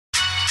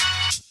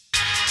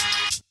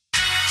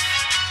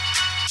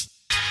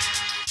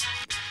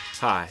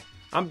Hi,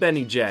 I'm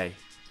Benny J,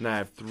 and I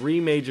have 3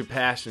 major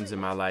passions in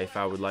my life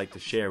I would like to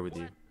share with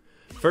you.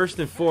 First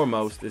and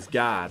foremost is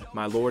God,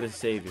 my Lord and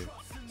Savior.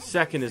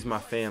 Second is my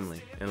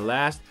family, and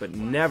last but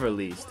never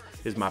least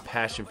is my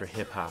passion for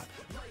hip-hop.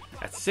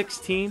 At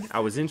 16,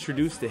 I was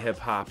introduced to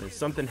hip-hop, and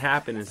something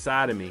happened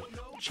inside of me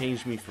that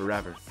changed me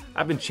forever.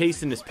 I've been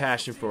chasing this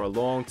passion for a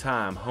long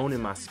time,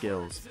 honing my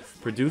skills,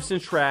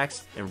 producing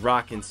tracks, and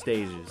rocking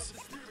stages.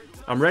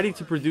 I'm ready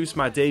to produce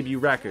my debut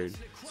record,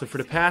 so for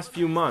the past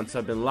few months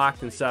I've been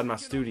locked inside my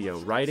studio,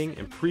 writing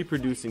and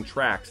pre-producing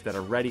tracks that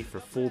are ready for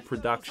full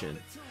production.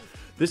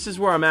 This is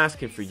where I'm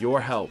asking for your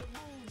help.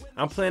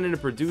 I'm planning to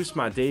produce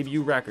my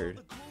debut record.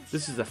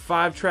 This is a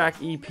 5-track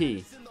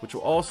EP, which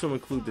will also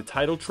include the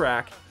title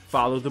track,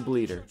 Follow the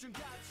Bleeder.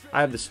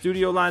 I have the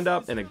studio lined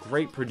up and a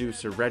great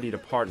producer ready to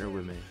partner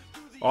with me.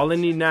 All I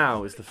need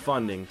now is the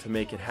funding to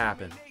make it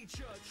happen.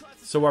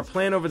 So our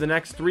plan over the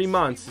next 3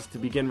 months is to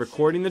begin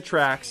recording the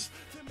tracks,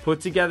 put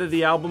together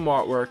the album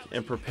artwork,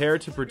 and prepare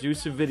to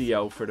produce a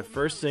video for the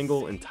first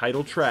single and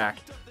title track,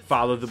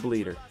 Follow the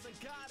Bleeder.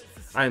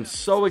 I am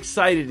so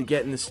excited to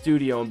get in the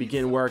studio and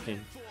begin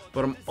working,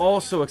 but I'm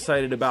also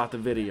excited about the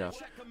video.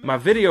 My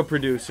video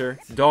producer,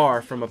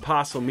 Dar from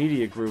Apostle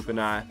Media Group, and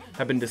I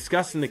have been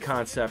discussing the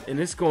concept, and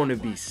it's going to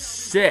be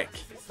sick.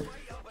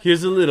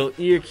 Here's a little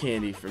ear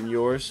candy from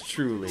yours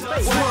truly.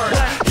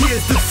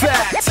 Here's the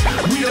fact,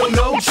 we don't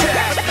know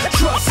jack.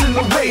 Trust in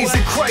the ways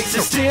of Christ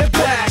and stand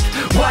back.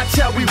 Watch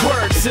how we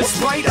work, in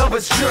spite of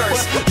its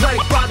jerks. Like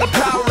by the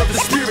power of the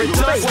Spirit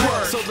does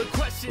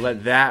work.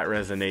 Let that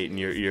resonate in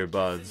your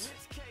earbuds.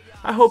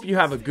 I hope you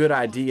have a good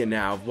idea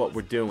now of what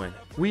we're doing.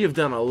 We have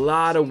done a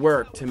lot of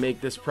work to make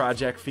this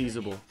project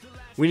feasible.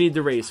 We need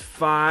to raise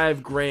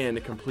 $5 grand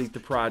to complete the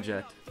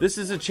project. This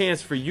is a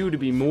chance for you to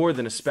be more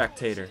than a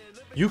spectator.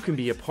 You can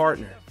be a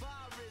partner.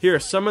 Here are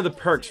some of the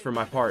perks for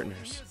my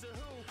partners.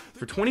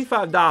 For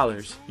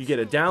 $25, you get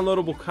a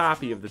downloadable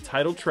copy of the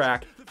title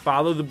track,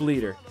 Follow the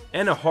Bleeder,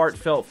 and a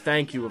heartfelt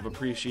thank you of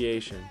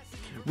appreciation.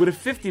 With a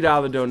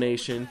 $50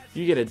 donation,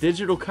 you get a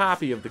digital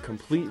copy of the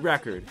complete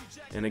record,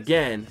 and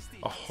again,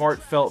 a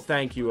heartfelt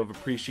thank you of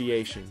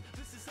appreciation.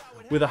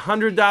 With a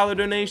 $100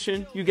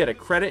 donation, you get a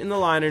credit in the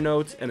liner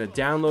notes and a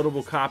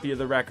downloadable copy of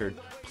the record,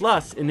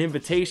 plus an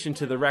invitation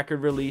to the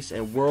record release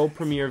and world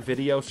premiere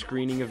video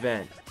screening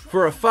event.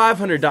 For a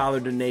 $500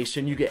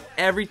 donation, you get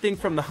everything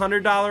from the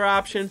 $100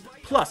 option,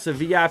 plus a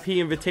VIP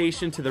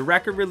invitation to the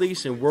record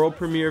release and world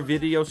premiere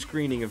video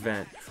screening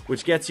event,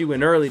 which gets you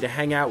in early to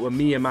hang out with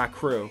me and my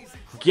crew.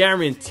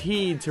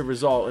 Guaranteed to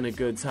result in a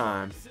good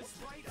time.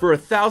 For a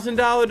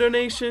 $1,000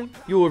 donation,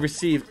 you will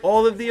receive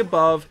all of the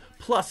above,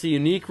 plus a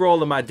unique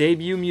role in my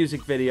debut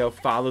music video,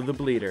 Follow the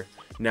Bleeder.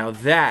 Now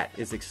that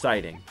is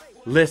exciting.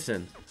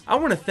 Listen, I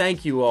want to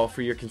thank you all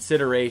for your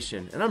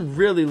consideration, and I'm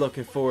really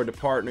looking forward to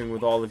partnering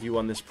with all of you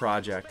on this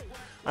project.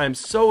 I am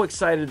so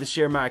excited to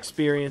share my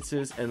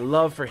experiences and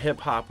love for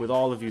hip-hop with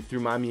all of you through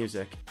my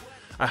music.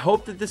 I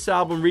hope that this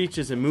album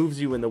reaches and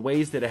moves you in the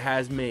ways that it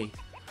has me.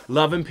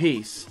 Love and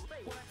peace.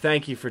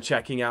 Thank you for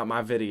checking out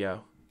my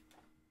video.